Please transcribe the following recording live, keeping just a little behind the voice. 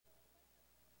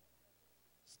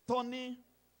stony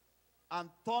and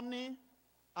thorny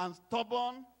and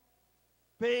stubborn,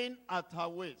 pain at her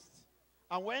waist.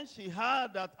 And when she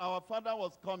heard that our father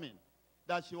was coming,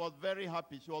 that she was very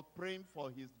happy. She was praying for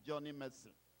his journey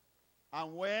mercy.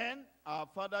 And when our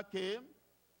father came,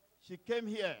 she came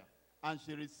here and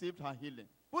she received her healing.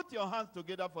 Put your hands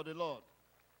together for the Lord.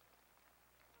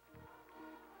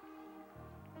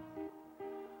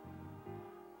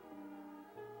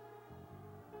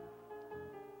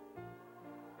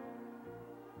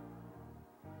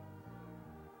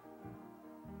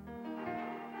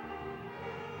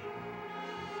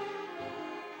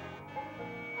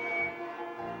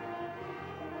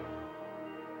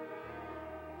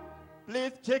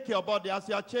 Please check your body. As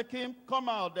you are checking, come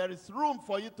out. There is room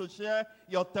for you to share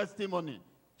your testimony.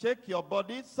 Check your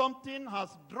body. Something has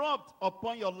dropped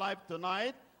upon your life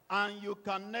tonight, and you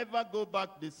can never go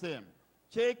back the same.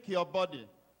 Check your body.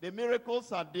 The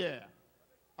miracles are there.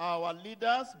 Our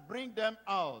leaders, bring them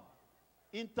out.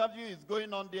 Interview is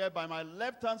going on there by my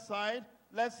left-hand side.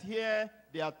 Let's hear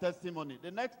their testimony.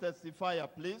 The next testifier,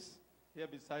 please. Here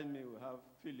beside me, we have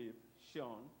Philip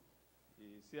Sean. He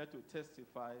is here to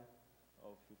testify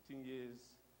of 15 years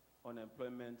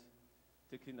unemployment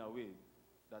taken away.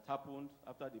 That happened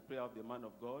after the prayer of the man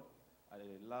of God at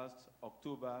the last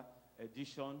October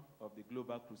edition of the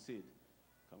Global Crusade.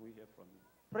 Can we hear from you?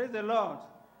 Praise the Lord.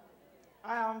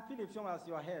 I am Philip Sean as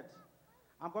your head.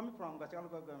 I'm coming from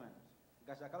Gachakal government.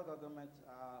 Gachakal government,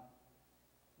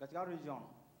 Gachakal region,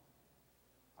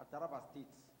 at Taraba State.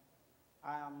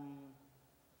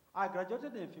 I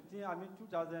graduated in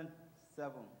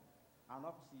 2007, and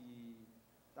up to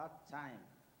that time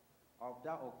of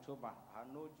that October, I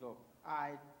had no job.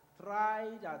 I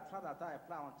tried to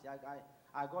apply until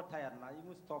I got tired, and I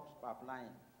even stopped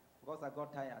applying because I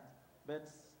got tired. But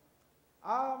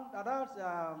about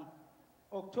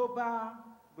October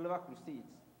Global Crusade,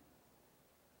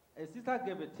 a sister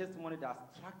gave a testimony that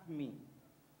struck me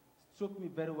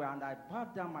very well, and I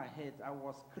bowed down my head. I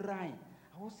was crying.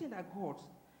 I was saying that, God,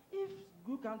 if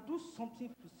you can do something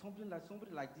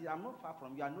like this, I'm not far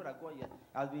from you. I know that God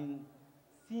has been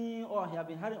seeing or he has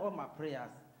been hearing all my prayers.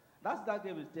 That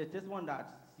gave a testimony that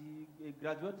she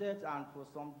graduated, and for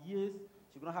some years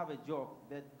she could not have a job.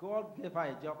 But God gave her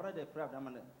a job right the prayer of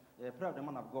the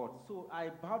man of God. So I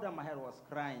bowed down my head, was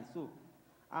crying.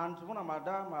 And one of my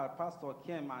pastor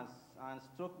came and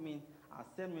struck me and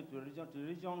sent me to the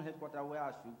region headquarters where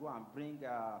I should go and bring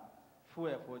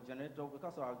fuel for generator,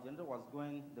 because our generator was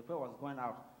the fuel was going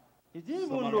out. He didn't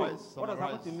even know what has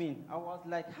happened to me. I was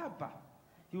like, Haba,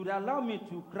 he would allow me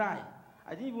to cry.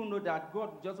 I didn't even know that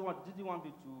God just didn't want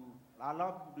me to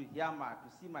allow people to hear to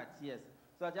see my tears.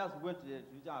 So I just went to the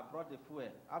region, I brought the fuel.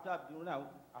 After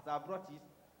as I brought it,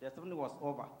 the ceremony was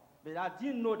over. But I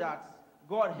didn't know that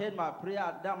God heard my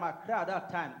prayer, my cry at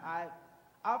that time.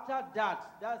 After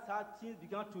that, that's how things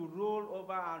began to roll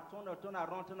over and turn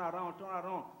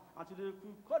around. Until they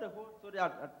cut the whole story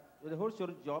the whole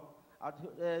short job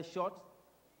short.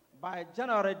 By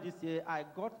January this year, I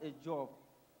got a job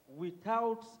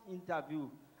without interview.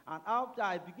 And after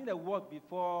I began to work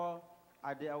before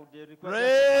they requested.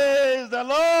 Praise the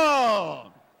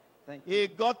Lord. Thank you. He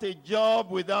got a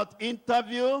job without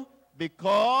interview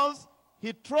because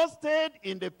he trusted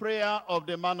in the prayer of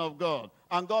the man of God.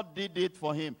 And God did it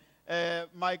for him.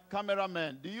 My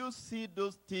cameraman, do you see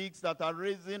those sticks that are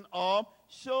raising up?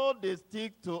 Show the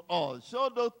stick to us. Show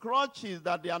those crutches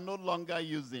that they are no longer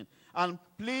using. And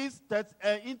please,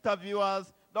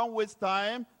 interviewers, don't waste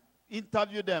time.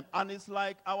 Interview them. And it's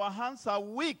like our hands are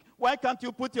weak. Why can't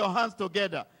you put your hands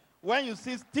together? When you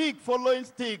see stick following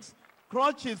sticks,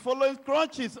 crutches following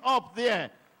crutches up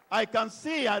there, I can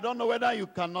see. I don't know whether you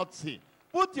cannot see.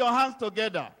 Put your hands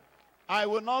together. I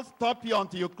will not stop you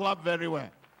until you clap very well.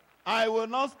 I will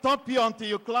not stop you until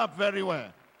you clap very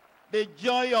well. The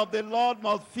joy of the Lord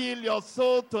must fill your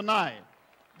soul tonight.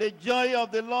 The joy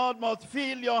of the Lord must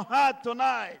fill your heart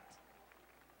tonight.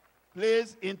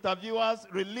 Please, interviewers,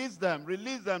 release them.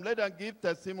 Let them give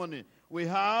testimony. We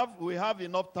have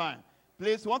enough time.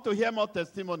 Please, want to hear more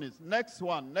testimonies. Next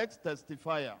one, next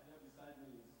testifier.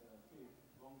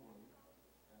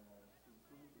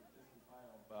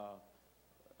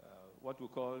 What we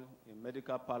call in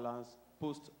medical parlance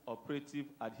post-operative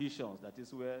adhesions. That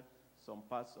is where some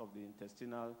parts of the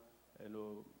intestinal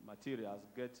materials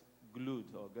get glued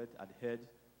or get adhered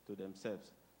to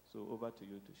themselves. So over to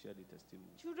you to share the testimony.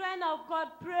 Children of God,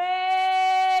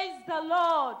 praise the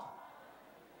Lord.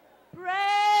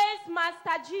 Praise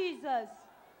Master Jesus.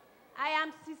 I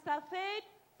am Sister Faith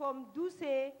from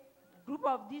Duse Group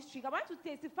of District. I want to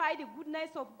testify the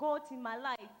goodness of God in my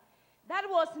life. That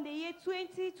was in the year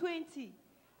 2020.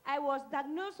 I was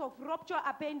diagnosed of ruptured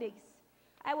appendix.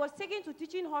 I was taken to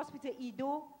teaching hospital,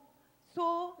 Ido.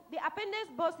 So the appendix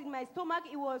burst in my stomach.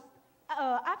 It was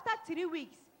after 3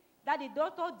 weeks that the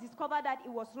doctor discovered that it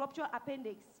was ruptured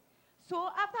appendix. So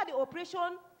after the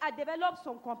operation, I developed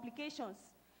some complications.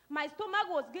 My stomach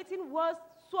was getting worse,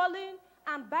 swelling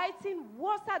and biting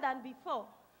worse than before.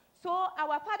 So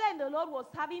our father in the Lord was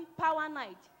having power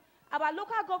night. Our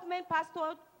local government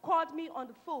pastor called me on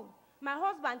the phone. My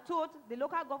husband told the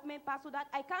local government pastor that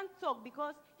I can't talk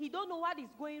because he don't know what is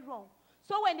going wrong.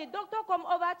 So when the doctor come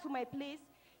over to my place,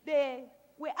 they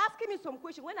were asking me some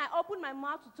questions. When I opened my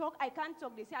mouth to talk, I can't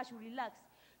talk. They say I should relax.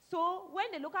 So when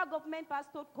the local government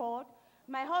pastor called,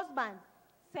 my husband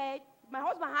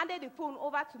handed the phone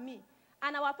over to me.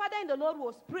 And our father in the Lord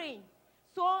was praying.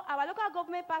 So our local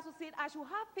government pastor said, I should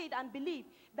have faith and believe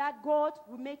that God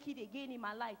will make it again in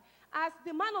my life. As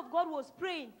the man of God was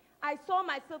praying, I saw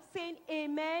myself saying,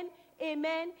 amen,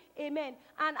 amen, amen.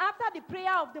 And after the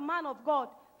prayer of the man of God,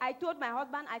 I told my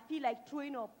husband, I feel like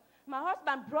throwing up. My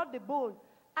husband brought the bowl.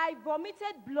 I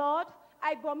vomited blood.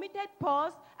 I vomited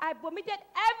pus. I vomited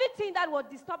everything that was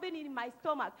disturbing in my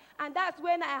stomach. And that's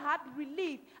when I had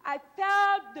relief. I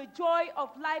felt the joy of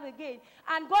life again.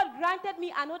 And God granted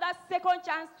me another second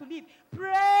chance to live.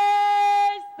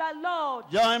 Praise the Lord.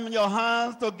 Join your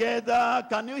hands together.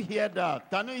 Can you hear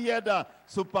that? Can you hear the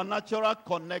supernatural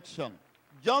connection?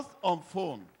 Just on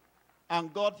phone.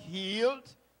 And God healed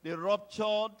the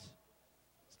ruptured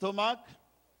stomach.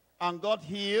 And God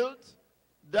healed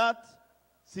that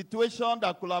situation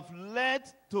that could have led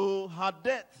to her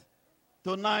death.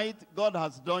 Tonight, God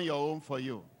has done your own for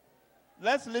you.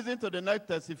 Let's listen to the next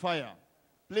testifier.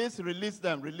 Please release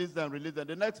them, release them, release them.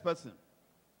 The next person.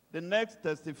 The next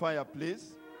testifier,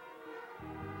 please.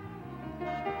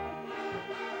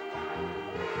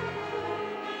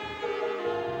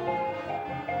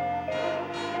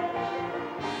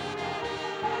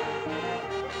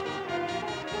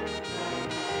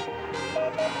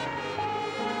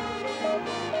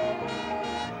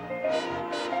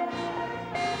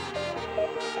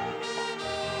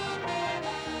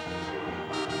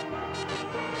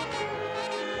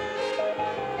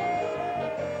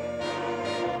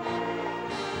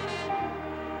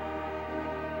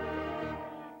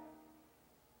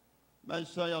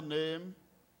 Mention your name,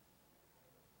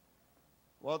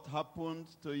 what happened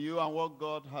to you, and what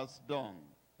God has done.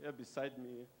 Here beside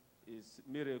me is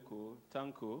Miracle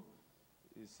Tanko.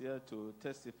 He's here to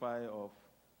testify of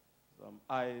some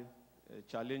eye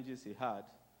challenges he had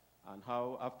and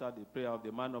how after the prayer of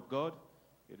the man of God,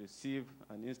 he received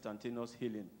an instantaneous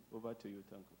healing. Over to you,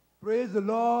 Tanko. Praise the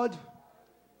Lord.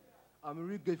 I'm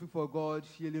really grateful for God's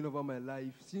healing over my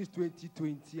life. Since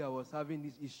 2020, I was having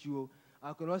this issue.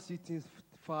 I could not see things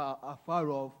far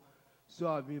off. So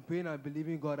I've been praying and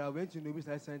believing God. I went to Noble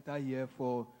Science Center here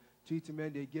for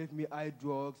treatment. They gave me eye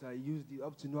drugs. I used it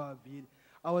up to no avail.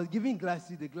 I was giving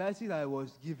glasses. The glasses I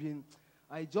was giving,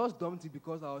 I just dumped it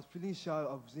because I was feeling shy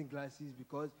of using glasses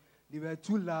because they were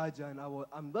too large, and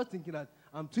I'm not thinking that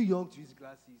I'm too young to use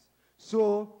glasses.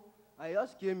 So I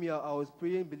just came here. I was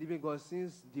praying, believing God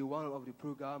since day one of the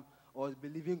program. I was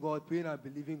believing God, praying and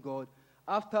believing God.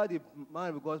 After the man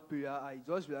of God's prayer, I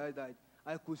just realized that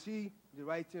I could see the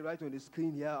writing right on the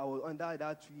screen here. I was under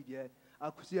that tree there.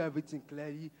 I could see everything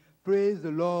clearly. Praise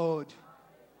the Lord.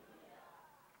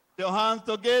 Your hands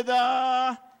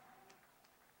together.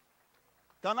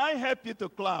 Can I help you to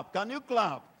clap? Can you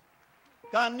clap?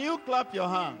 Can you clap your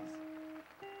hands?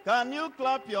 Can you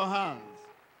clap your hands?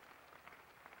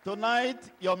 Tonight,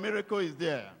 your miracle is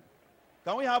there.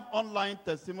 Can we have online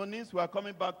testimonies? We are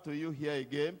coming back to you here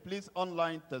again. Please,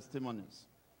 online testimonies.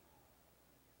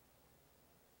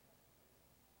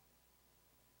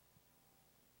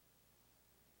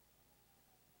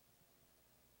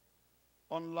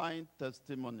 Online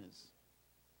testimonies.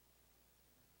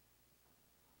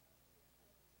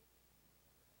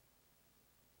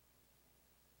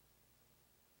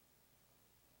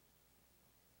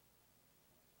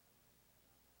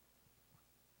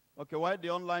 Okay, while the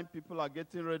online people are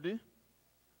getting ready,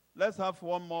 let's have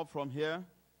one more from here.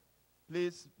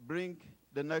 Please bring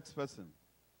the next person.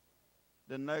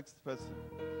 The next person.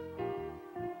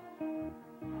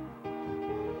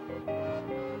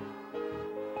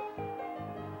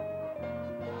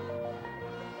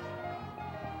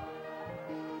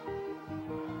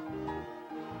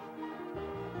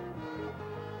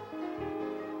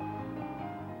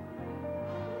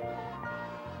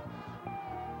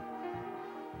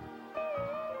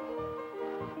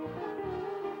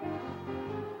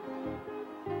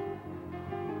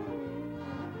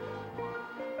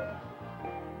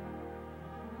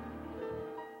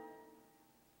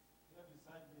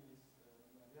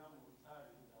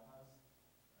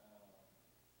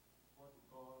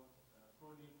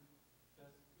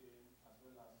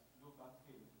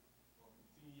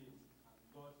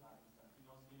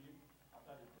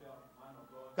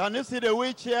 Can you see the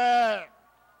wheelchair?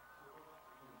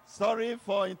 Sorry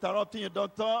for interrupting you,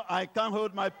 doctor. I can't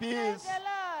hold my peace. Praise the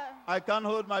Lord. I can't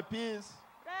hold my peace.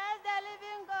 Praise the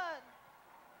living God.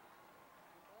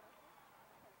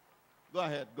 Go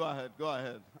ahead, go ahead, go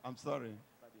ahead. I'm sorry.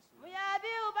 Mu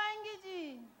yabi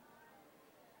Ubangiji.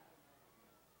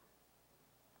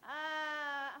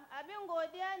 Abin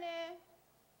godiya ne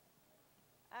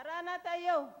a rana ta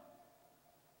yau.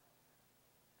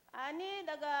 Ani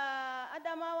daga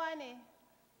Adamawa ne.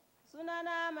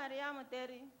 Sunana Maryamu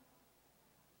Terry.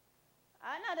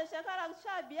 Ana da shekara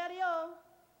 15 yau.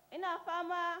 Ina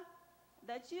fama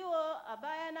da ciwo a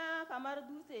bayana kamar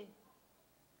dutse.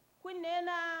 Kunne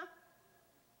na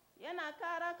yana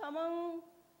kara kaman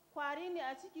kwari ne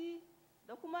a ciki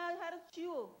da kuma har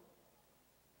ciwo.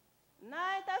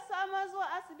 Na yi ta sama zuwa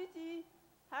asibiti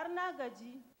har na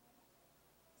gaji.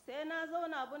 Sai na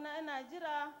zauna abuna ina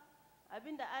jira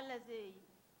abin da Allah zai yi.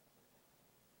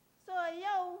 So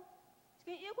yau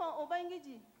cikin ikon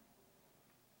Ubangiji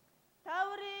ta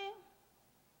wuri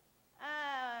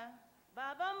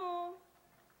babanmu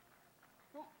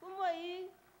kuma yi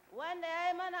wanda ya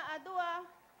yi mana addu'a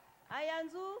a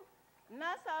yanzu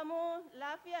na samu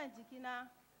lafiyan jikina.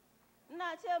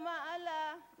 Ina ce ma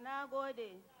Allah na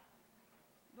gode.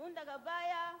 Don daga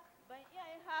baya ban iya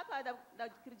yin haka da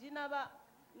kirjina ba.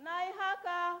 Na yi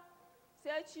haka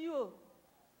sai ciwo.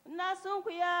 Ina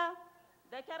sunkuya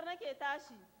da kyar nake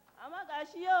tashi. Amma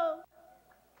gashi yau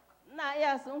ina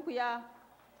iya sunkuya.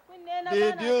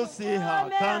 Did you see her?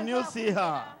 Can you see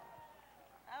her?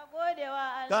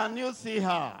 Can you see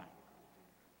her?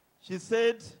 She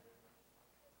said,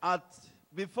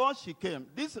 before she came,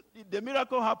 the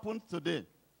miracle happened today.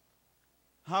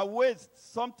 Her waist,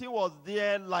 something was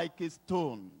there like a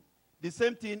stone. The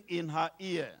same thing in her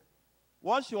ear.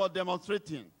 What she was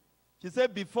demonstrating, she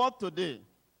said before today,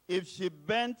 if she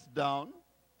bent down,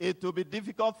 it would be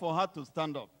difficult for her to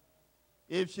stand up.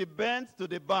 If she bent to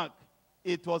the back,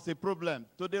 it was a problem.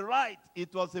 To the right,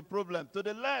 it was a problem. To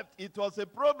the left, it was a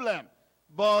problem.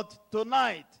 But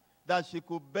tonight, that she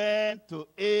could bend to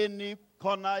any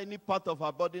corner, any part of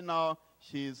her body now,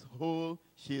 she is whole,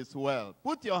 she is well.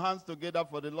 Put your hands together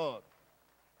for the Lord.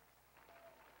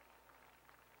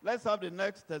 Let's have the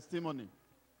next testimony.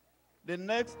 The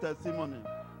next testimony.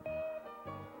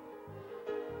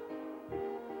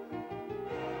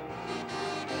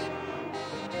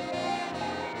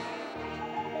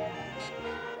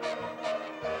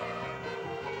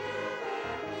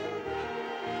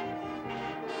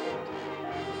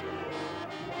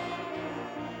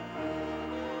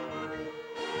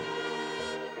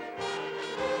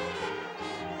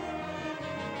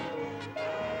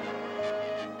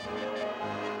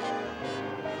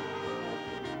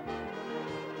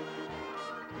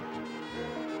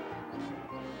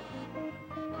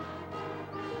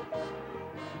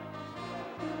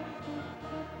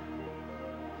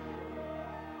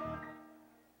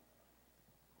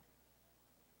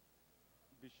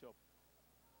 Bishop.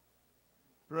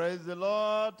 Praise the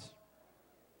Lord.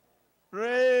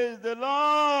 Praise the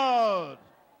Lord.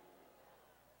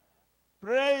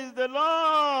 Praise the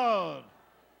Lord.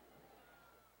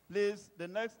 Please, the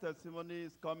next testimony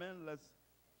is coming. Let's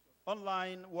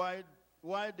online. Why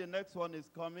the next one is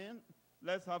coming?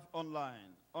 Let's have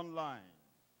online. Online.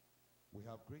 We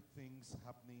have great things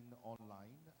happening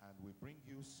online, and we bring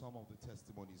you some of the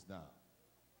testimonies now.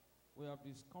 We have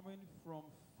this coming from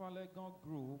Falegon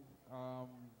Group.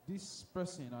 This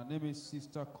person, her name is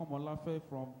Sister Komolafe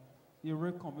from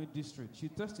Irekomi District. She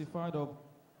testified of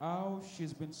how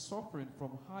she's been suffering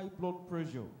from high blood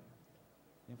pressure.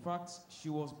 In fact, she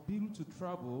was billed to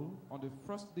travel on the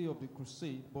first day of the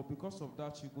crusade, but because of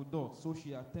that, she could not. So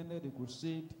she attended the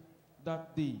crusade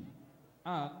that day.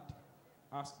 And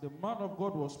as the man of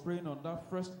God was praying on that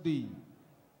first day,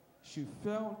 she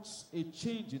felt a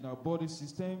change in her body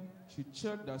system. She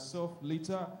checked herself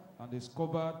later and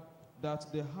discovered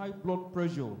that the high blood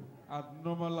pressure had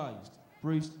normalized.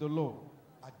 Praise the Lord.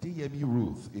 Adeyemi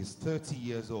Ruth is 30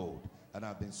 years old and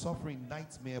had been suffering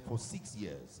nightmare for 6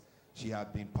 years. She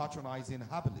had been patronizing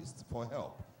herbalists for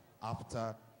help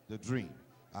after the dream.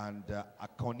 And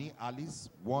Akoni Alice,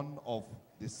 one of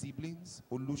the siblings,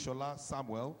 Olushola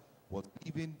Samuel, was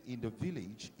living in the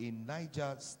village in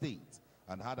Niger State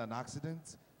and had an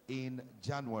accident in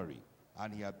January,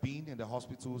 and he had been in the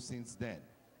hospital since then.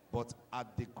 But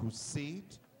at the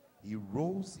crusade, he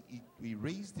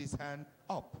raised his hand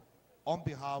up on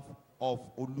behalf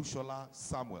of Olushola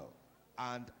Samuel.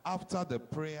 And after the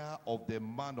prayer of the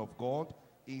man of God,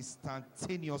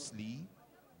 instantaneously,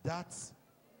 that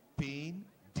pain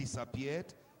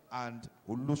disappeared, and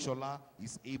Olushola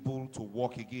is able to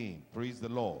walk again. Praise the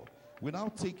Lord. We now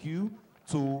take you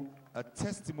to a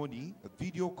testimony, a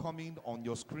video coming on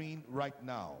your screen right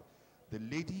now. The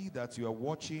lady that you are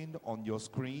watching on your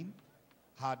screen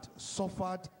had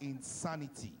suffered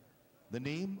insanity. The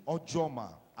name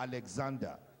Ojoma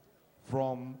Alexander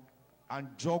from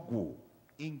Anjogwo,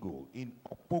 Ingo, in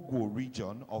Opogo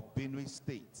region of Benue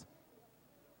State.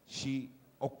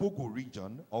 Opogo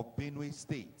region of Benue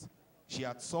State. She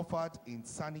had suffered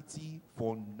insanity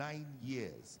for 9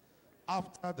 years.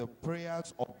 After the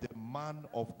prayers of the man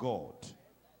of God,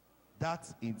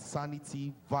 that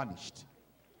insanity vanished.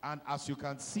 And as you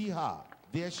can see her,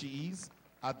 there she is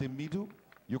at the middle.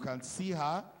 You can see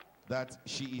her that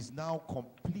she is now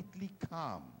completely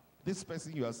calm. This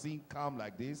person you are seeing calm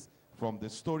like this, from the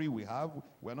story we have,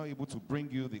 we're not able to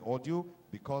bring you the audio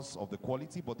because of the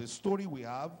quality, but the story we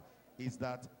have is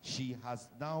that she has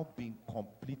now been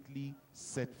completely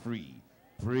set free.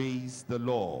 Praise the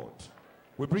Lord.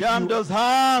 We bring Jam those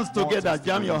hands together.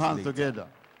 Jam your hands later. together.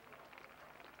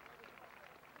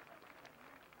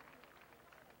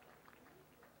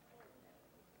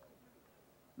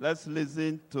 Let's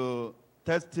listen to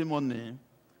testimony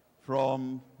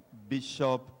from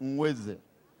Bishop Nweze.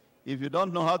 If you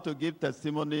don't know how to give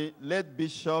testimony, let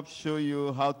Bishop show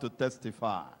you how to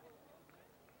testify.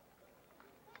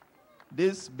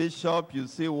 This bishop you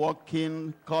see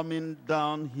walking, coming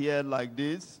down here like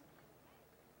this,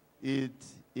 it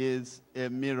is a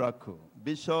miracle.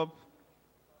 Bishop,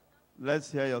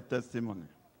 let's hear your testimony.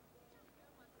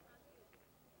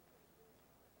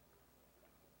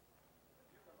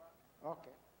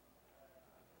 Okay.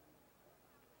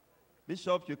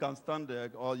 Bishop, you can stand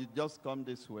there, or you just come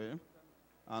this way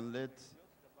and let...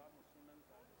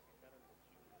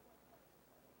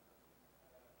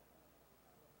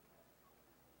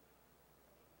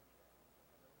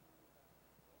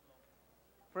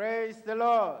 Praise the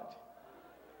Lord.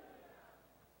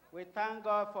 We thank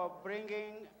God for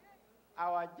bringing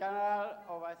our General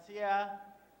Overseer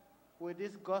with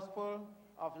this gospel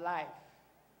of life.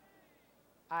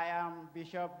 I am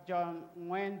Bishop John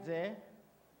Nweze.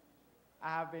 I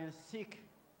have been sick,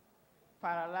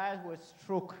 paralyzed with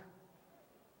stroke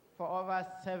for over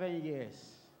 7 years.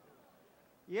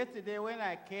 Yesterday when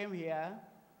I came here,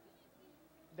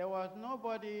 there was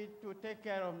nobody to take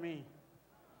care of me.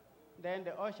 Then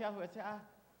the ushers would say,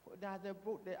 there's a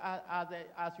book,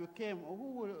 as you came,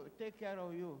 who will take care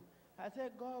of you? I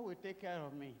said, God will take care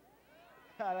of me.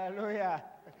 Hallelujah.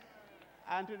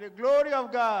 And to the glory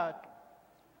of God,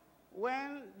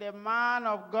 when the man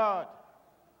of God,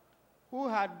 who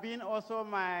had been also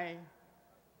my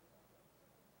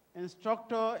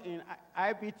instructor in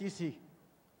IBTC,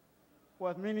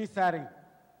 was ministering,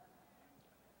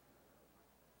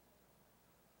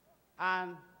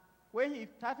 and when he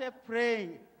started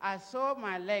praying, I saw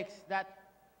my legs that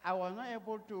I was not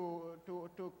able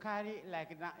to carry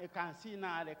like now. You can see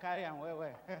now they carry and well.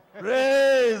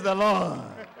 Praise the Lord.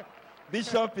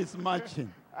 Bishop is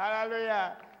marching.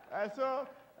 Hallelujah. So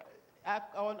I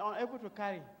was unable to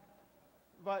carry.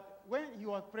 But when he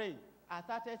was praying, I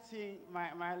started seeing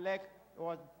my leg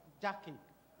was jacking.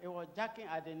 It was jacking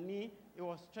at the knee. It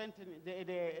was strengthening.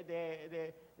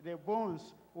 The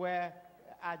bones were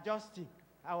adjusting.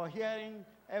 I was hearing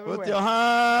everywhere. Put your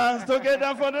hands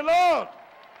together for the Lord.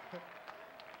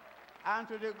 And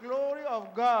to the glory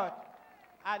of God,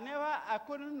 I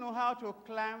couldn't know how to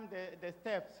climb the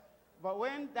steps. But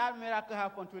when that miracle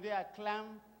happened today, I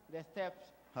climbed the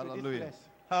steps. Hallelujah. To this place.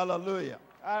 Hallelujah.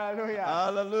 Hallelujah.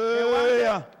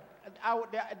 Hallelujah.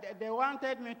 They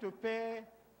wanted me to pay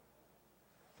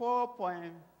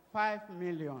 4.5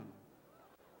 million.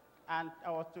 And I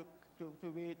was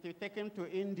to be taken to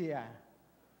India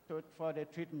for the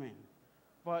treatment.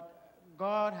 But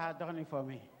God has done it for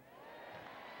me.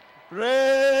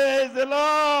 Praise the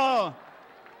Lord.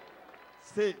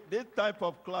 See, this type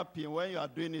of clapping, when you are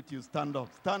doing it, you stand up.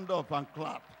 Stand up and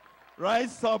clap.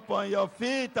 Rise up on your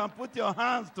feet and put your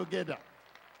hands together.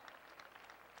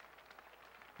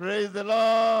 Praise the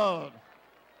Lord.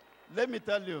 Let me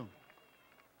tell you,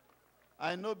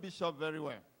 I know Bishop very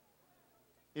well.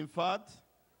 In fact,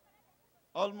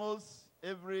 almost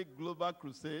every global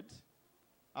crusade,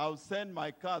 I'll send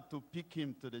my car to pick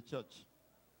him to the church.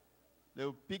 They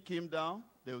will pick him down,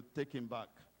 they will take him back.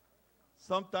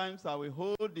 Sometimes I will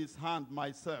hold his hand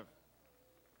myself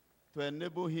to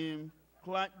enable him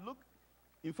climb. Look,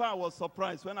 in fact, I was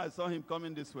surprised when I saw him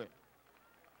coming this way.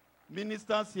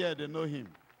 Ministers here, they know him.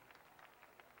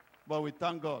 But we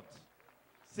thank God.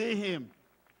 See him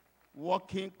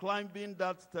walking, climbing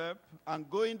that step, and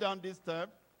going down this step.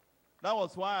 That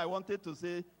was why I wanted to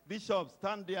say, Bishop,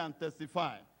 stand there and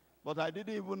testify. But I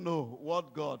didn't even know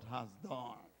what God has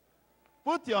done.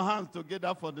 Put your hands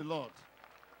together for the Lord.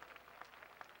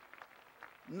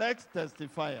 Next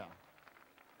testifier.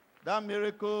 That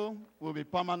miracle will be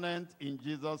permanent in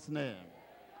Jesus' name.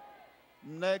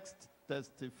 Next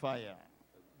testifier.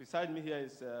 Beside me here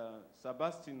is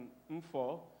Sebastian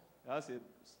Mfo. He has a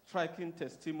striking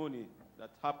testimony that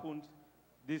happened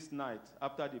this night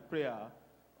after the prayer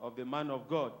of the man of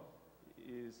God.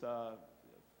 He is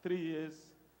 3 years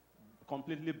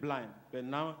completely blind, but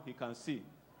now he can see.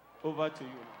 Over to you.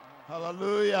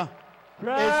 Hallelujah.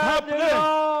 Praise It's happening. the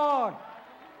Lord.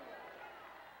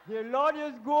 The Lord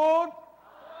is good. All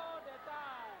the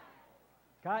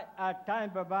time. At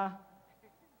time, Baba.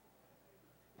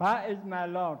 Pa is my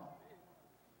Lord.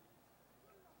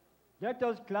 Let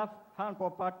us clap hand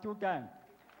for Pa 2 times.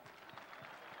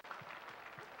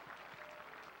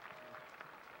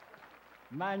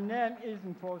 My name is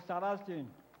for Sebastian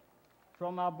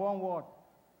from our born ward.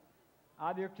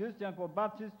 I'm a Christian for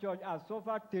Baptist Church. I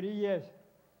suffered 3 years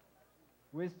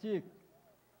with sick.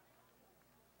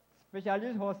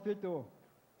 Specialist hospital.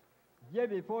 Year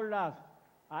before last,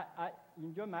 I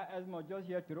enjoyed my asthma just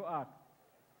here throughout.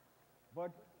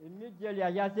 But immediately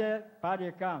I just said,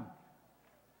 Padre come.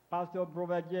 Pastor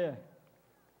Brother,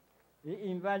 he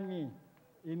invited me.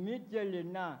 Immediately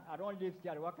now, I don't live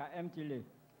here, I work emptily.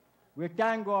 We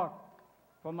thank God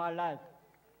for my life.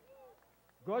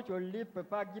 God should live,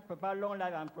 Papa, give Papa long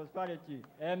life and prosperity.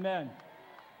 Amen.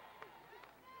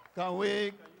 Can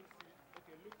we?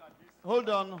 Hold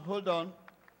on.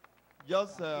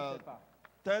 Just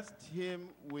test him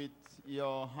with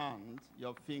your hand,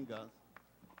 your fingers.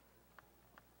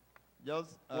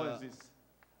 Just. What is this?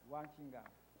 One finger.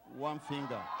 One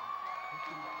finger.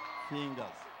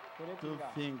 Fingers. 2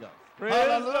 fingers. Praise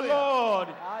Hallelujah. the Lord.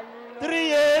 Hallelujah. 3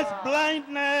 years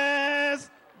blindness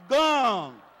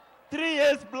gone. 3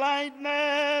 years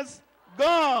blindness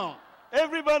gone.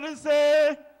 Everybody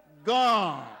say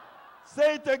gone.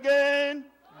 Say it again.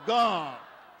 Gone.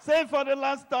 Say it for the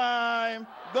last time.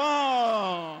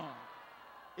 Gone.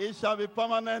 It shall be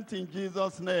permanent in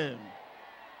Jesus' name.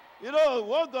 You know,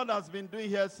 what God has been doing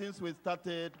here since we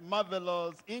started,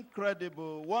 marvelous,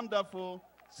 incredible, wonderful,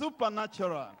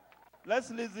 supernatural.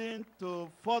 Let's listen to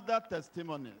further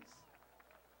testimonies.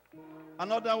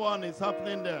 Another one is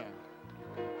happening there.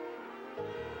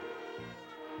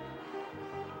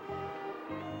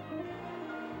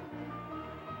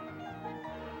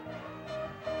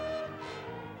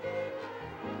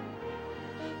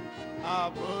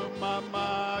 Abu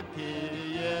mama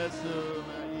ki Yesu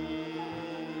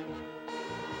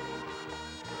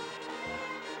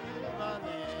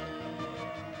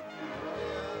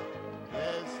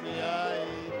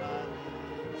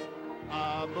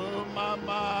Abu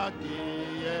mama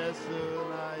ki Yesu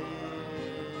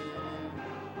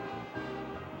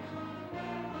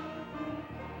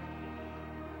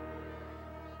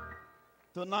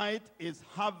Tonight is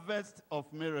harvest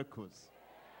of miracles.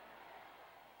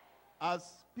 As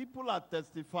people are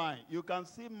testifying, you can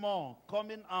see more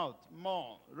coming out,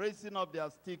 more raising up their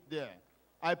stick there.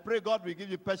 I pray God will give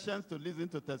you patience to listen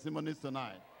to testimonies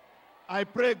tonight. I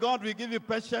pray God will give you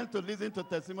patience to listen to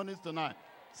testimonies tonight.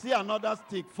 See another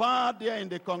stick far there in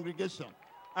the congregation.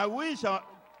 I wish,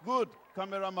 good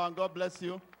cameraman, God bless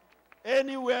you.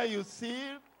 Anywhere you see,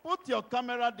 put your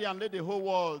camera there and let the whole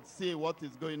world see what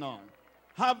is going on.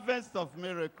 Harvest of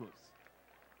miracles.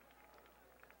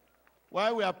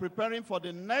 While we are preparing for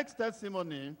the next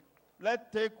testimony,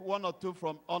 let's take 1 or 2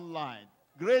 from online.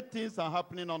 Great things are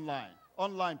happening online.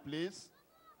 Online, please.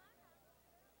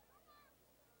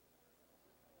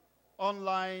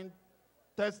 Online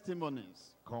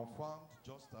testimonies. Confirmed,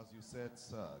 just as you said,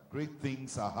 sir. Great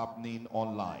things are happening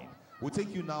online. We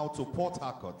take you now to Port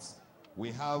Harcourt.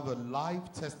 We have a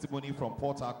live testimony from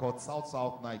Port Harcourt,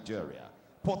 South Nigeria.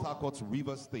 Port Harcourt,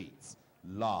 River State,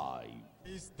 live.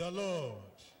 Praise the Lord.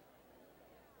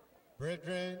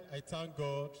 Brethren, I thank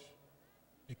God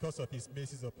because of his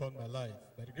mercies upon my life.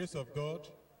 By the grace of God,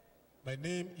 my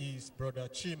name is Brother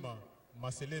Chima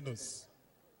Marcelinus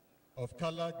of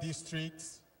Kala District,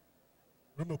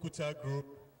 Rumukuta Group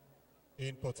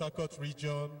in Port Harcourt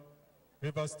region,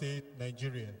 River State,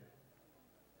 Nigeria.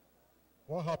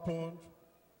 What happened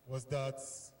was that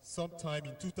sometime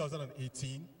in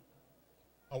 2018,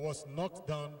 I was knocked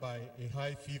down by a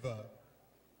high fever.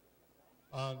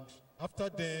 And after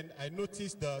then, I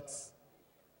noticed that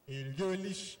a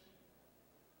yellowish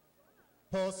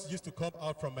pus used to come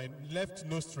out from my left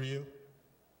nostril.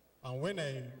 And when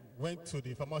I went to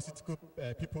the pharmaceutical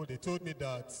people, they told me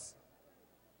that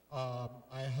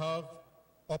I have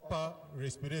upper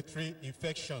respiratory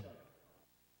infection.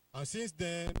 And since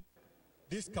then,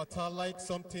 this catarrh, like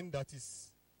something that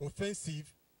is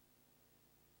offensive,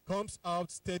 comes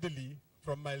out steadily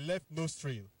from my left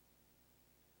nostril.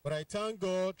 But I thank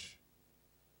God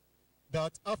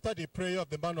that after the prayer of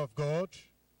the man of God,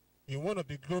 in one of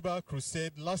the global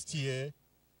crusade last year,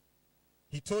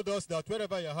 he told us that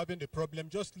wherever you're having the problem,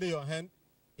 just lay your hand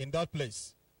in that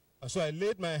place. And so I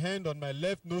laid my hand on my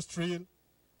left nostril,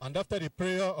 and after the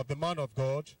prayer of the man of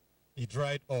God, it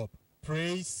dried up.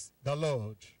 Praise the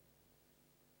Lord.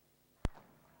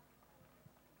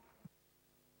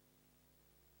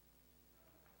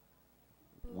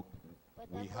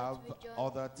 We have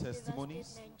other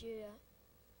testimonies. Nigeria.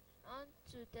 I want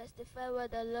to testify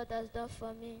what the Lord has done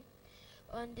for me.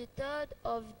 On the 3rd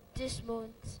of this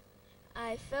month,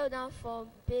 I fell down from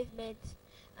pavement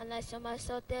and I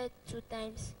somersaulted 2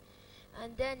 times.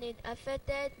 And then it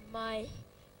affected my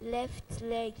left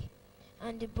leg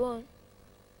and the bone.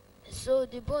 So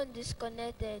the bone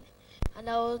disconnected and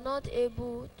I was not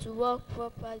able to walk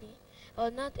properly. I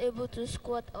was not able to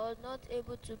squat. I was not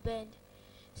able to bend.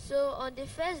 So on the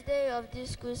first day of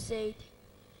this crusade,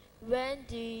 when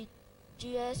the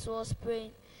GS was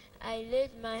praying, I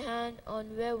laid my hand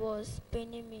on where was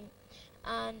paining me.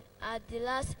 And at the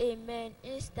last amen,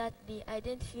 instantly, I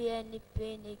didn't feel any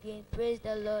pain again. Praise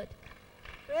the Lord.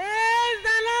 Praise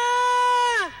the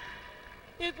Lord!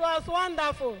 It was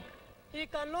wonderful. He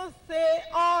cannot say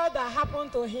all that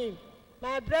happened to him.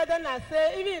 My brethren, I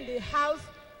say, even in the house,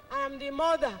 I am the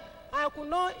mother. I could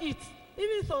not eat.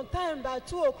 Even sometimes by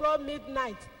 2 o'clock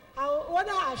midnight,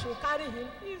 whether I should carry him,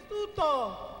 he's too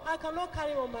tall. I cannot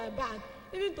carry him on my back.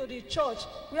 Even to the church,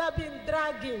 we have been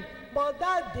dragging. But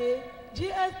that day,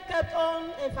 GS kept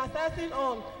on emphasizing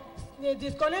on the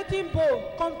disconnecting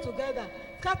bow come together,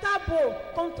 scatter bow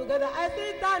come together. I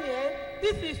say, Daniel,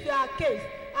 this is your case.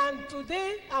 And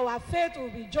today, our faith will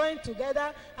be joined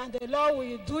together, and the Lord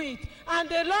will do it. And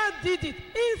the Lord did it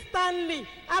instantly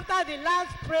after the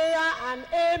last prayer and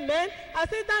amen. I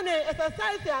said, Daniel,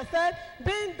 exercise yourself,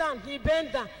 bend down, he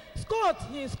bent down. Squat,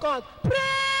 he squat.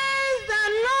 Praise the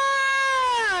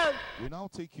Lord! We now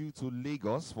take you to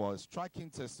Lagos for a striking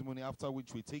testimony, after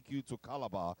which we take you to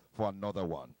Calabar for another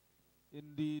one.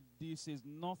 Indeed, this is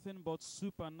nothing but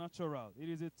supernatural. It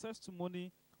is a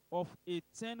testimony of a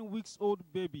 10-week-old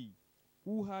baby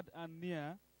who had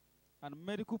hernia, and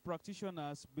medical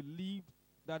practitioners believed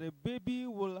that a baby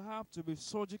will have to be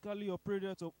surgically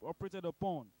operated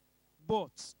upon.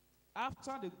 But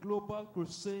after the global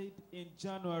crusade in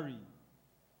January,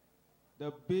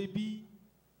 the baby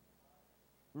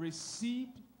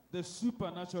received the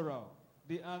supernatural.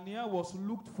 The hernia was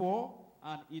looked for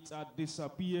and it had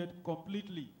disappeared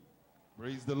completely.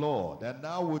 Praise the Lord. And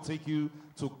now we'll take you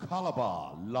to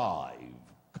Calabar live.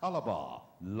 Calabar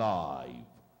live.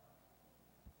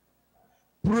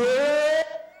 Praise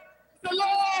the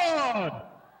Lord.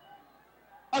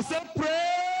 I said,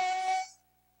 praise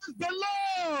the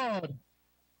Lord.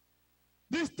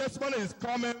 This testimony is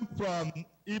coming from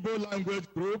Igbo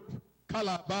language group,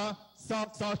 Calabar,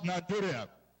 South Nigeria.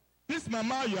 This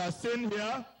mama you are seeing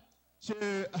here, she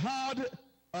had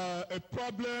a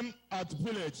problem at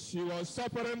village. She was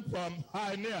suffering from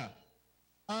hernia,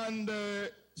 and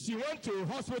she went to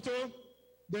hospital.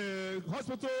 The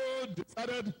hospital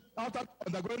decided, after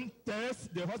undergoing tests,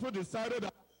 the hospital decided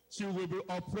that she will be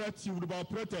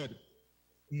operated.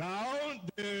 Now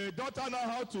the doctor know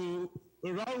how to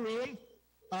run room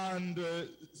and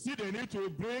see the need to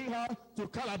bring her to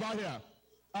Calabar here.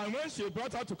 And when she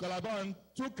brought her to Calabar and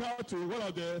took her to one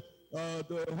of the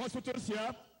hospitals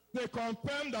here, they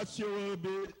confirmed that she will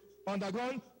be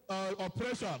undergoing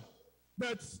operation.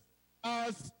 But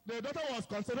as the doctor was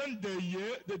considering her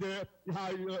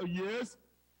years,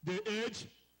 the age,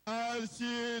 and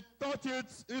she thought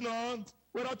it,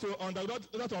 whether to undergo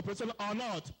that operation or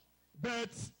not. But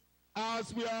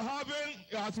as we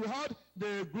had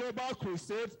the global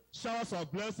crusade, showers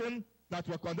of blessing that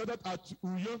were conducted at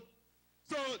Uyo.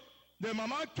 So the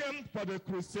mama came for the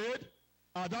crusade.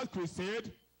 At that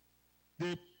crusade,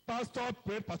 the pastor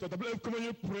prayed, Pastor W.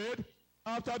 Akanmu prayed.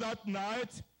 After that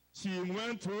night, she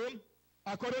went home.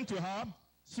 According to her,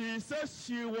 she said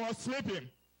she was sleeping,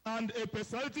 and a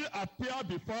personality appeared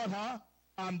before her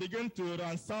and began to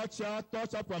ransack her,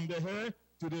 touch her from the hair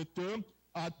to the toe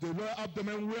at the lower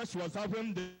abdomen where she was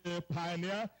having the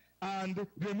hernia, and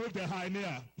removed the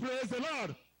hernia. Praise the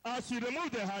Lord. As she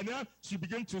removed the hernia, she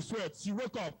began to sweat. She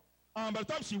woke up. And by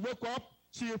the time she woke up,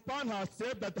 she found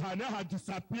herself that the hernia had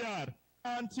disappeared.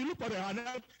 And she looked for the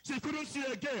hernia. She couldn't see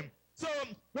again. So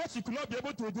what she could not be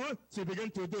able to do, she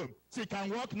began to do. She can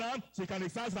walk now. She can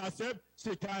exercise herself.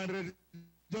 She can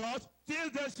rejoice. Till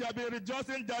then, she has been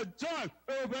rejoicing the joy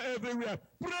over everywhere.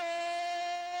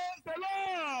 Praise the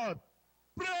Lord.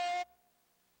 Praise.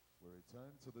 We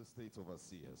return to the state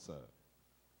overseer, sir.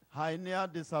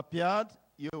 Hainia disappeared.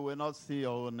 You will not see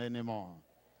your own anymore.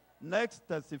 Next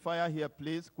testifier here,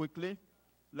 please, quickly.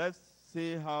 Let's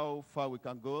see how far we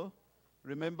can go.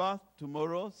 Remember,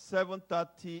 tomorrow,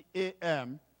 7:30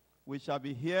 a.m., we shall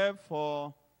be here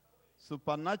for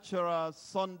supernatural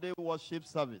Sunday worship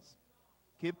service.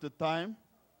 Keep the time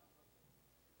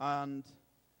and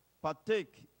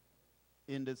partake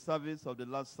in the service of the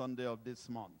last Sunday of this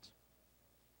month.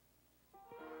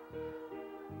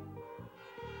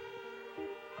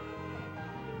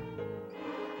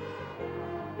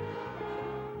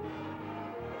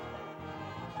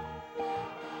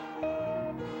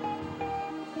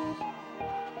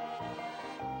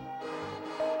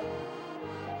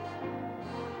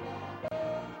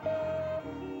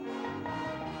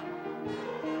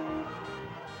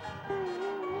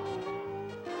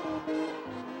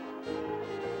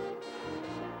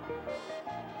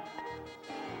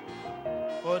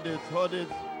 Hold it, hold it.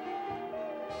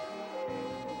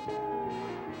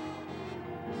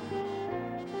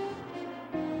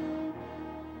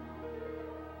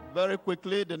 Very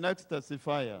quickly, the next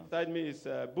testifier. Beside me is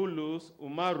Bulus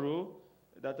Umaru,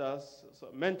 that has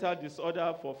mental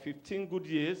disorder for 15 good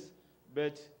years,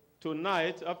 but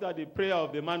tonight, after the prayer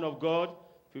of the man of God,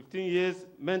 15 years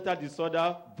mental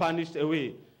disorder vanished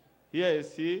away. Here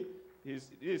is he.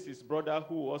 This is his brother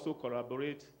who also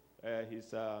corroborate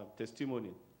his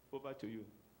testimony. Over to you.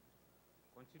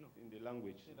 Continue in the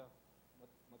language. He's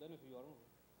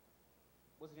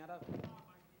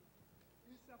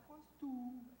supposed to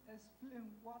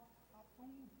explain what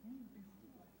happened with me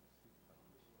before.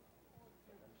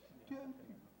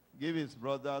 Give his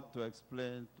brother to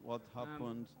explain what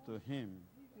happened to him.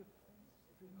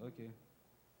 Okay.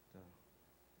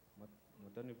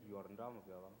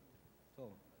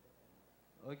 So,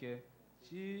 okay.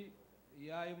 Shi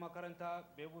ya yi makaranta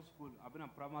Bible school, abin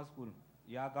primary school,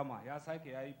 ya gama, ya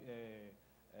sake ya yi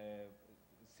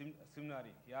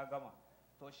seminary, ya gama.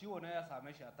 To shi wannan ya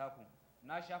same shi a takun.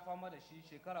 Na sha fama da shi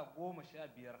shekara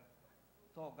 15.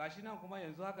 To gashi nan kuma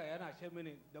yanzu haka yana ce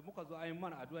mini da muka zo ayin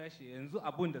mana addu'a shi yanzu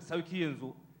abun da sauki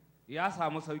yanzu. Ya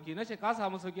samu sauki. Na ce ka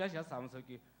samu sauki, ya shi ya samu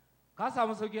sauki. Ka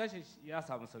samu sauki, ya shi ya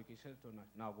samu sauki. Shi to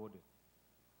na gode.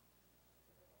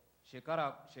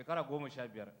 Shekara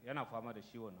 15 yana fama da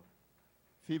shi wannan.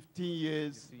 15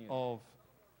 years of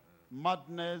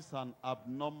madness and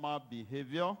abnormal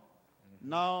behavior.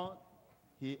 Now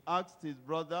he asked his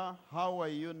brother, how are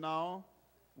you now?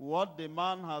 What the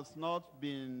man has not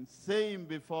been saying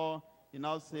before, he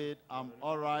now said, I'm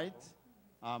all right,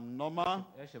 I'm normal,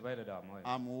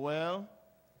 I'm well,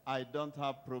 I don't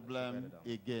have problem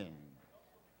again.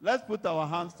 Let's put our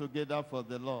hands together for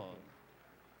the Lord.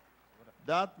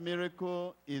 That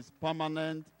miracle is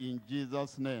permanent in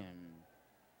Jesus' name.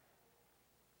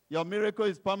 Your miracle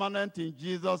is permanent in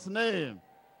Jesus' name.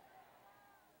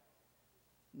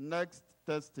 Next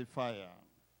testifier.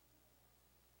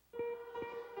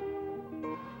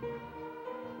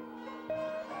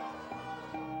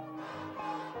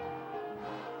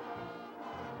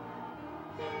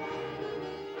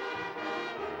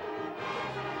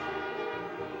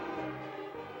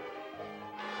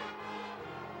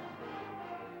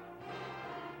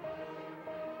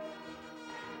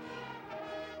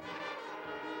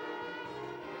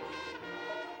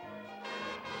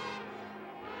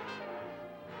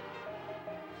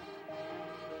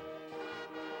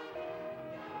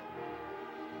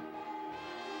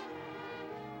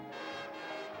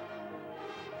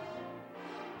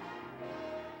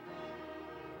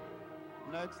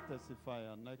 Next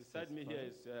testifier. Next Beside testifier. me here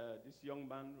is this young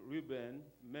man, Ruben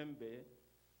Membe.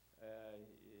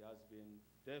 He has been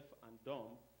deaf and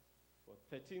dumb for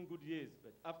 13 good years.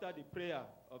 But after the prayer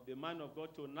of the man of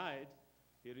God tonight,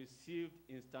 he received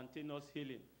instantaneous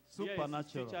healing. Supernatural. Here is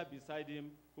his teacher beside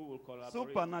him who will collaborate.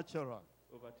 Supernatural.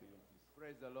 Over to you, please.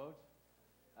 Praise the Lord.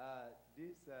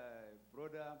 This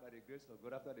brother, by the grace of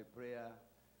God, after the prayer,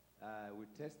 we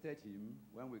tested him.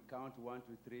 When we count 1,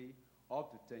 2, 3, up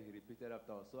to 10, he repeated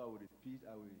after us. So I will repeat,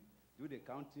 I will do the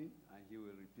counting, and he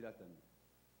will repeat after me.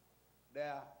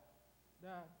 There.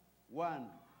 1.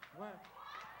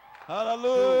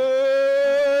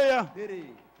 Hallelujah. 3.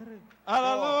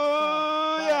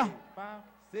 Hallelujah. 5,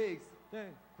 6.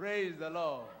 Praise the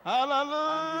Lord.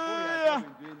 Hallelujah.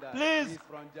 Doing that, Please. he's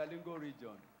from Jalingo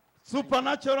region.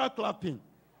 Supernatural clapping.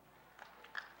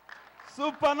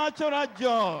 Supernatural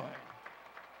joy.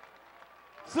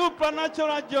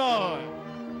 Supernatural joy.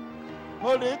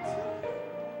 Hold it.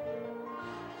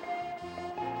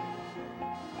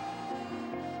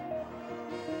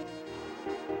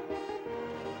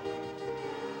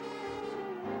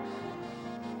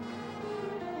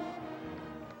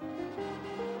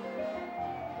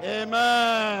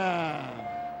 Amen.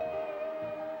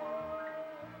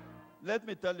 Let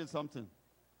me tell you something.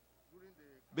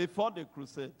 Before the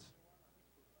crusade,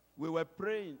 we were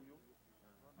praying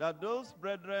that those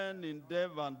brethren in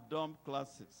deaf and dumb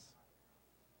classes,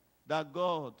 that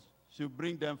God should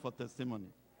bring them for testimony.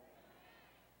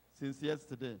 Since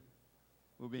yesterday,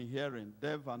 we've been hearing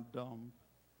deaf and dumb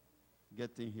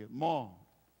getting healed. More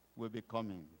will be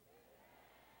coming.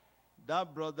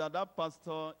 That brother, that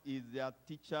pastor is their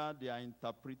teacher, their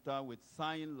interpreter with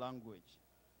sign language.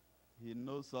 He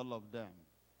knows all of them.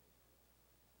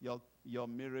 Your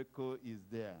miracle is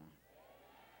there.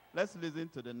 Let's listen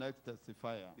to the next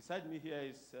testifier. Beside me here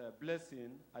is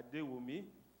Blessing Adewumi.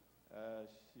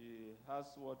 She has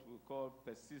what we call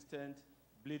persistent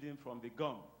bleeding from the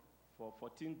gum for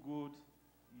 14 good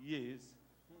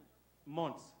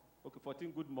months. Okay,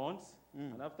 14 good months.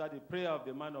 And after the prayer of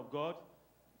the man of God,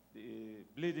 the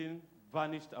bleeding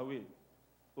vanished away.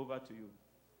 Over to you.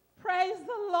 Praise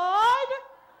the Lord.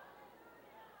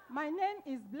 My name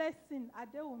is Blessing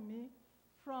Adewumi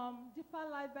from Deeper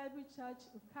Life Bible Church,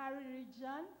 Ukari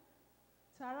region,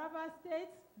 Taraba State,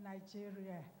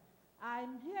 Nigeria.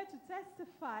 I'm here to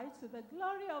testify to the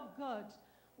glory of God,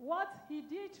 what He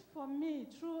did for me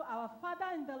through our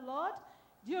Father in the Lord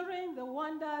during the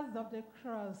wonders of the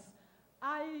cross.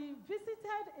 I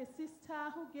visited a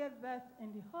sister who gave birth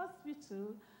in the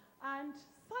hospital, and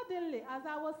suddenly, as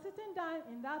I was sitting down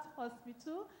in that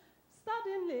hospital,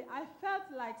 suddenly I felt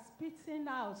like spitting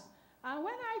out. And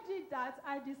when I did that,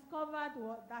 I discovered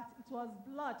that it was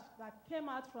blood that came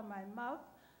out from my mouth.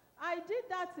 I did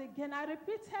that again. I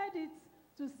repeated it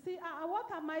to see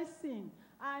what am I seeing.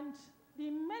 And the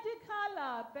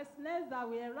medical personnel that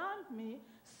were around me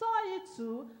saw it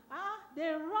too.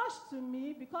 They rushed to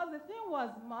me because the thing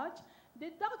was much. The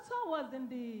doctor was in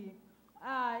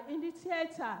the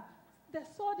theater.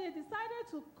 So they decided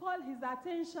to call his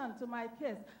attention to my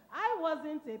case. I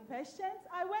wasn't a patient.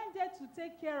 I went there to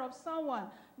take care of someone.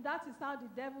 That is how the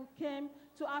devil came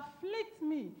to afflict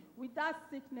me with that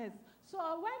sickness. So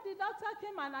when the doctor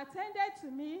came and attended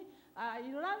to me,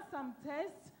 he ran some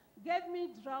tests, gave me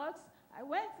drugs. I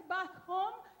went back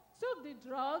home, took the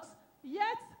drugs,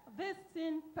 yet this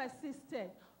thing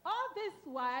persisted. All this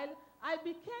while, I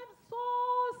became so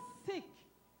sick.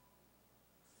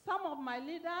 Some of my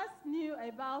leaders knew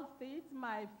about it,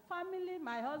 my family,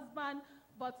 my husband,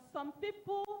 but some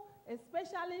people,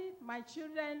 especially my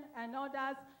children and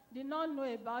others, did not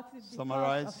know about it.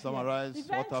 Summarize what happened.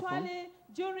 Eventually,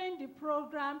 during the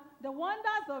program, the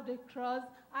wonders of the cross,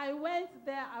 I went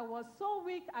there. I was so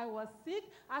weak. I was sick.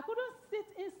 I couldn't sit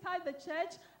inside the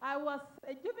church. I was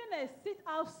given a seat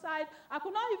outside. I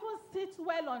could not even sit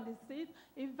well on the seat.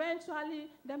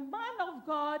 Eventually, the man of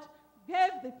God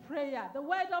gave the prayer, the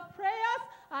word of prayers,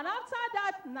 and after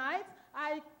that night,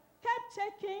 I kept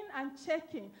checking and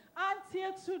checking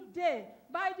until today.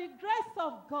 By the grace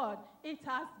of God, it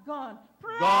has gone.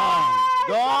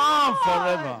 Gone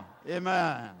forever.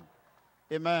 Amen.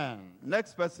 Amen.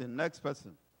 Next person.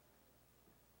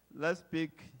 Let's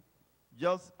pick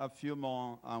just a few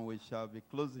more and we shall be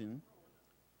closing.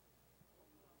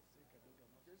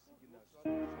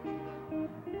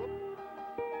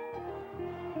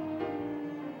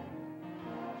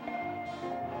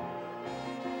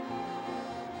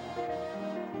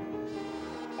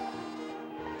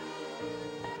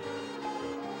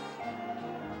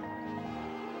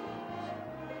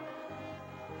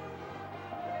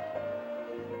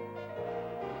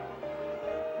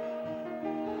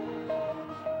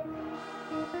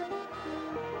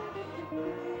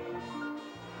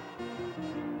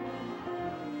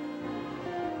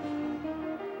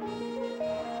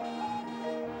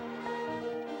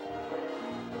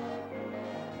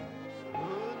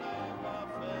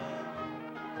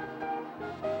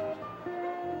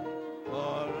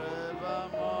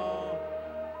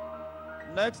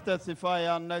 Next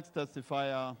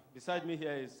testifier. Beside me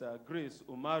here is Grace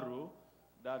Umaru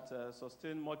that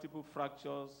sustained multiple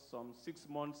fractures some 6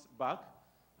 months back,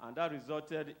 and that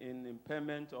resulted in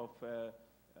impairment of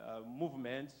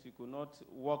movement. She could not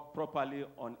walk properly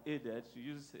unaided. She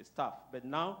used a staff. But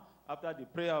now, after the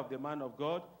prayer of the man of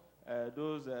God,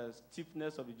 those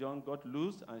stiffness of the joint got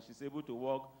loose, and she's able to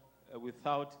walk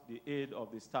without the aid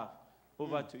of the staff.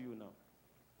 Over to you now.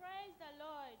 Praise the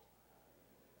Lord.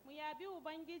 Muyabi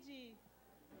Ubangiji.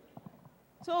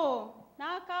 So,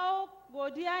 na kawo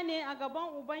godiya ne a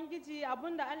gaban Ubangiji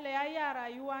abunda Allah ya yi a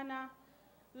rayuwana.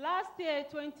 Last year,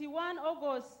 21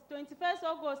 August, 21st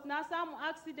August, na samu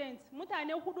accident.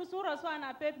 Mutane hudu sun rasu a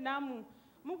napep namu.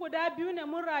 Mu guda biyu ne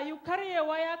mun rayu,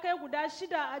 karyewa ya kai guda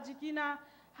 6 a jikina.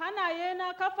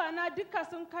 Hanayena kafana duka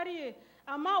sun karye,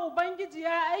 amma Ubangiji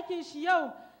ya aikin shi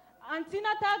yau. Antina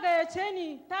ta gayyace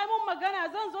ni, ta yi mun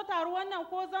magana zan zo taruwan nan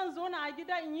ko zan zo na a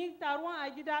gida in yi taruwan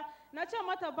a gida. Na ce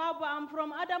mata babu, I'm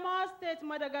from Adamawa State,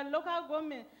 Madagal local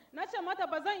government. Na ce mata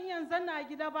ba zan iya zanna a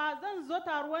gida ba, zan zo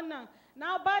taruwan nan.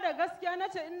 Na ba da gaskiya, na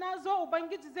ce in na zo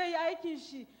Ubangiji zai yi aikin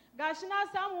shi. Gashi na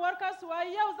samu warkaswa,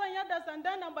 yau zan yadda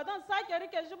sandan nan ba zan sake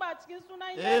rike shi ba cikin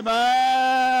sunan Yesu.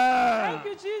 Amen. Thank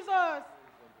you, Jesus.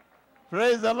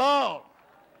 Praise the Lord.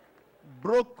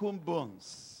 Broken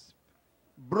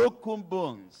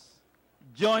bones,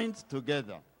 joined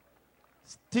together,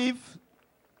 stiff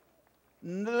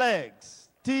legs,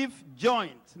 stiff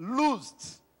joints,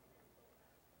 loosed.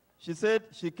 She said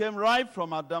she came right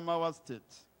from Adamawa State,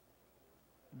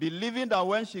 believing that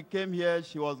when she came here,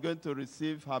 she was going to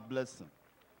receive her blessing.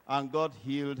 And God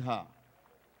healed her.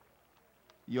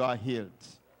 You are healed.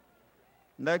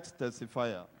 Next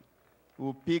testifier.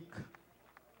 We'll pick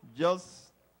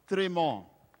just 3 more,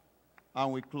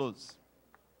 and we close.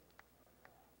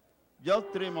 Just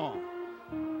 3 more.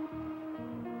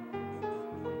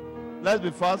 Let's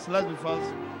be fast, let's be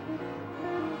fast.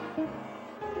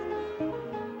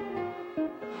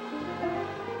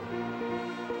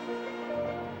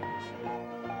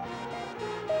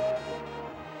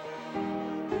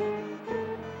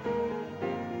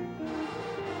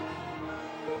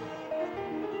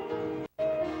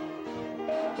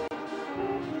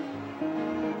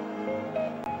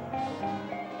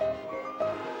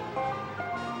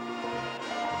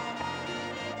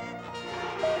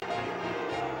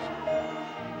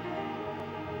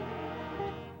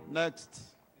 Next.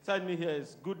 Beside me here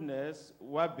is Goodness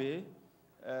Wabe.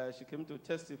 She came to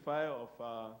testify of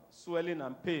swelling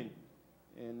and pain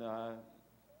in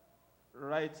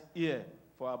right ear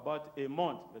for about a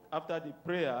month. But after the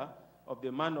prayer of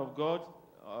the man of God,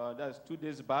 that's 2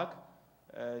 days back,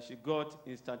 she got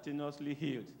instantaneously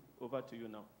healed. Over to you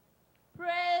now.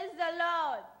 Praise the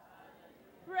Lord.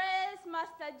 Praise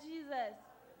Master Jesus.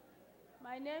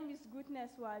 My name is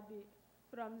Goodness Wabe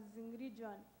from Zing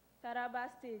region, Taraba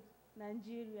State,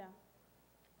 Nigeria.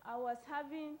 I was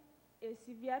having a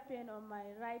severe pain on my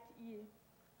right ear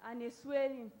and a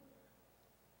swelling.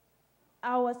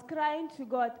 I was crying to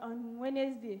God on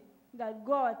Wednesday that,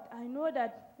 God, I know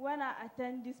that when I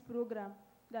attend this program,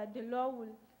 that the Lord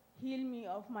will heal me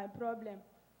of my problem.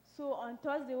 So on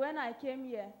Thursday, when I came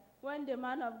here, when the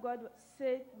man of God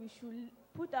said we should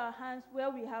put our hands where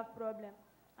we have problem,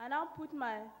 and I put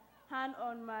my hand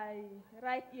on my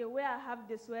right ear where I have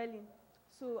the swelling.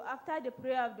 So after the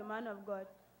prayer of the man of God,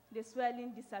 the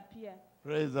swelling disappeared.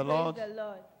 Praise the Lord. Praise the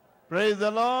Lord. Praise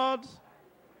the Lord.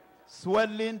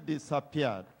 Swelling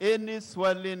disappeared. Any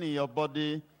swelling in your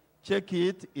body, check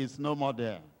it, is no more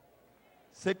there.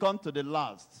 Second to the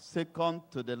last. Second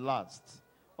to the last.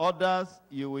 Others,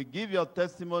 you will give your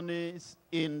testimonies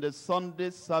in the Sunday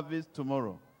service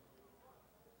tomorrow.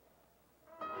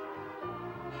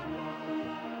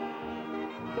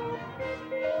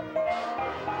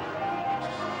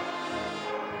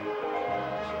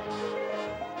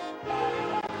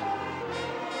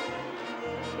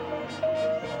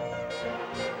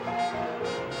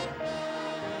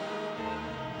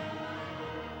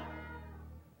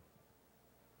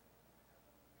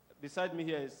 Beside me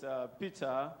here is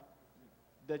Peter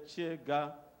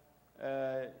Dechega.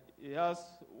 He has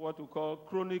what we call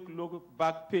chronic low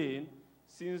back pain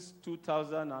since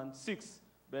 2006.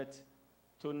 But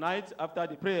tonight, after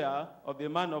the prayer of the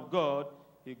man of God,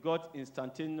 he got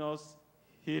instantaneous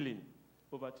healing.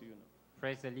 Over to you now.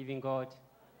 Praise the living God.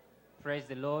 Praise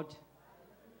the Lord.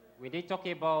 When they talk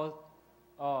about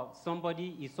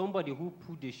somebody who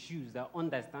put the shoes that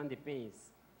understand the pains.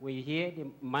 When you hear the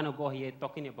man of God here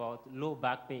talking about low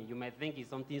back pain, you might think it's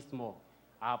something small.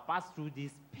 I passed through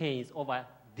these pains over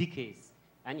decades,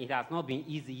 and it has not been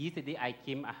easy. Yesterday I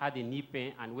came, I had a knee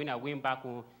pain, and when I went back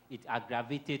home, it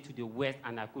aggravated to the west,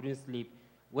 and I couldn't sleep.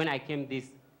 When I came this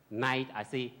night, I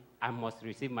say, I must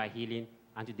receive my healing,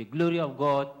 and to the glory of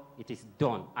God, it is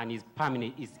done, and it's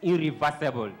permanent, it's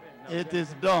irreversible. It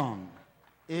is done.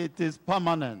 It is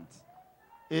permanent.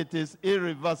 It is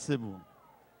irreversible.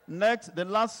 Next, the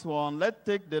last one. Let's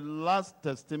take the last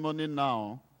testimony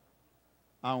now,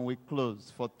 and we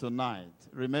close for tonight.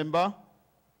 Remember,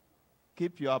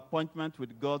 keep your appointment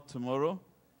with God tomorrow.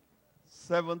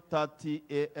 7:30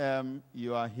 a.m.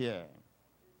 you are here.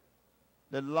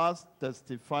 The last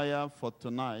testifier for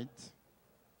tonight.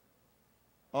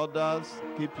 Others,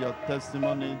 keep your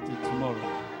testimony till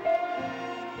tomorrow.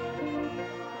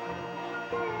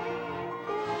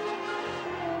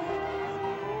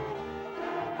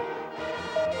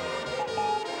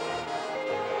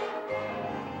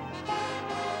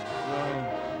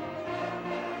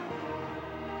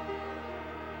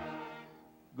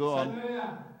 Go on.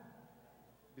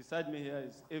 Beside me here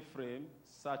is Ephraim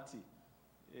Sati.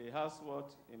 He has what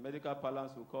in medical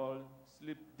parlance we call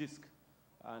sleep disc,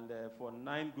 and for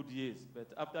 9 good years. But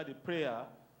after the prayer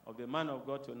of the man of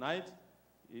God tonight,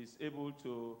 he's able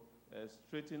to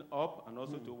straighten up and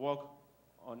also to walk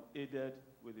unaided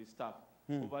with his staff.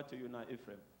 Over to you now,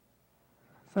 Ephraim.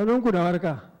 Sanunku da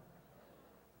warka.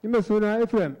 Nima suna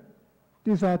Ephraim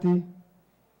Tisati.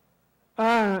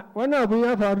 Wannan abun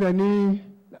ya faru da ni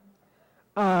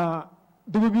a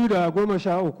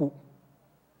 2013.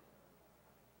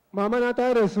 Mama na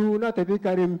ta rasu na tafi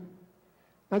Karim.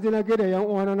 Na je na gida yan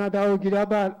uwana na dawo gida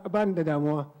ba ni da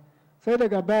damuwa. Sai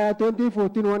daga baya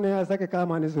 2014 wannan ya sake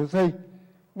kama ni sosai.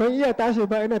 Ban iya tashi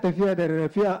ba ina tafiya da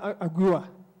rarrafe a gwiwa.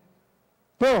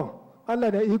 To,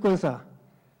 Allah da ikonsa.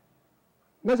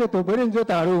 Na ce to bari in zo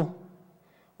taro.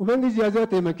 Ubangiji ya zo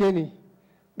taimake ni.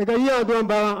 Daga yi addu'an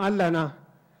bawan Allah na.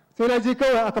 Sai na ji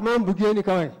kawai aka man buge ni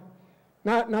kawai.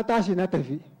 Na tashi na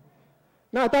tafi.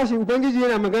 Na tashi Ubangiji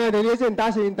yana magana da ni yace in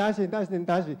tashi.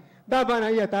 Da ba na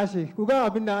iya tashi. Ku ga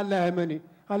abin da Allah ya mani.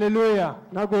 Hallelujah.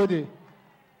 Na gode.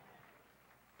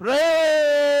 Praise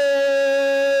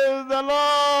the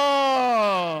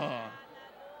Lord.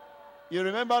 You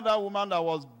remember that woman that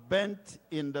was bent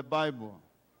in the Bible?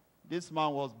 This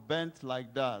man was bent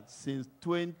like that since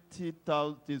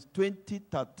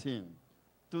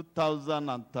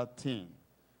 2013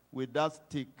 with that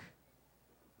stick.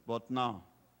 But now,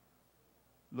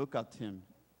 look at him.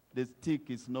 The stick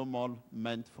is no more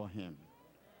meant for him.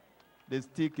 The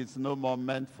stick is no more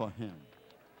meant for him.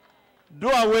 Do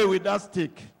away with that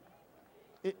stick.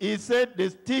 He said the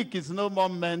stick is no more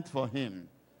meant for him.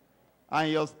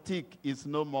 And your stick is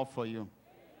no more for you.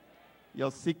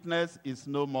 Your sickness is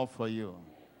no more for you.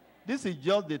 This is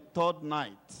just the 3rd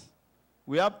night.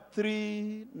 We have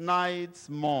 3 nights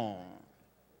more.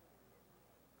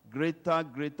 Greater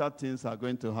things are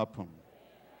going to happen.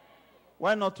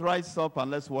 Why not rise up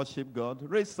and let's worship God?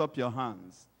 Raise up your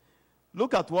hands.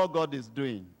 Look at what God is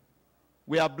doing.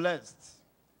 We are blessed.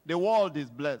 The world is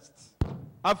blessed.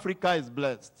 Africa is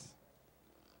blessed.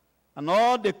 And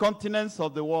all the continents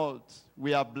of the world,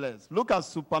 we are blessed. Look at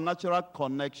supernatural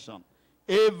connection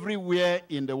everywhere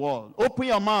in the world. Open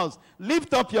your mouths,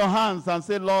 lift up your hands and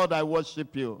say, Lord, I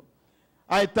worship you.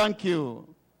 I thank you.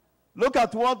 Look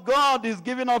at what God is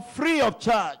giving us free of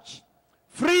charge.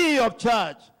 Free of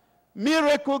charge.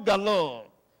 Miracle galore.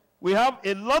 We have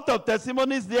a lot of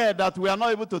testimonies there that we are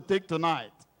not able to take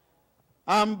tonight.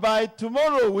 And by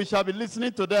tomorrow, we shall be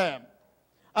listening to them.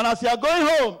 And as you are going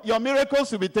home, your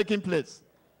miracles will be taking place.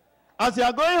 As you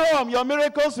are going home, your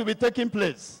miracles will be taking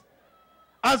place.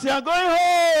 As you are going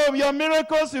home, your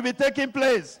miracles will be taking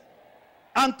place.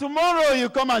 And tomorrow, you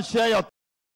come and share your